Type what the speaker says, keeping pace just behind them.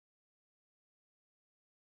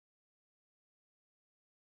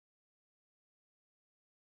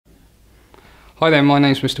Hi there, my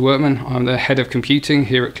name's Mr. Workman. I'm the Head of Computing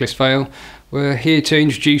here at Clisvale. We're here to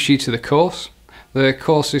introduce you to the course. The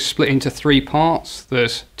course is split into 3 parts.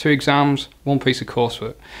 There's 2 exams, 1 piece of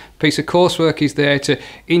coursework. The piece of coursework is there to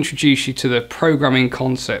introduce you to the programming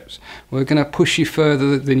concepts. We're going to push you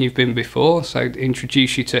further than you've been before, so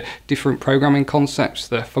introduce you to different programming concepts,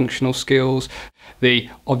 the functional skills, the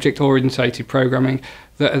object-oriented programming,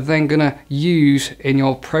 that are then going to use in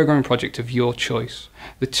your programming project of your choice.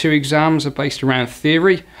 The 2 exams are based around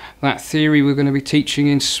theory. That theory we're going to be teaching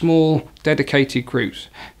in small, dedicated groups.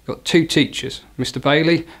 We've got 2 teachers, Mr.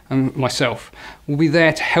 Bailey and myself. We'll be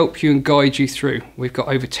there to help you and guide you through. We've got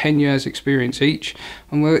over 10 years experience each,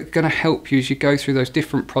 and we're going to help you as you go through those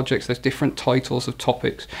different projects, those different titles of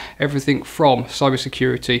topics, everything from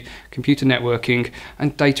cybersecurity, computer networking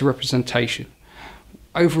and data representation.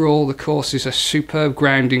 Overall, the course is a superb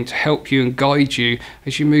grounding to help you and guide you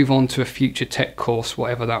as you move on to a future tech course,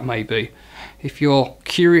 whatever that may be. If you're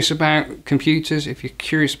curious about computers, if you're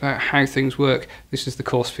curious about how things work, this is the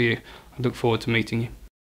course for you. I look forward to meeting you.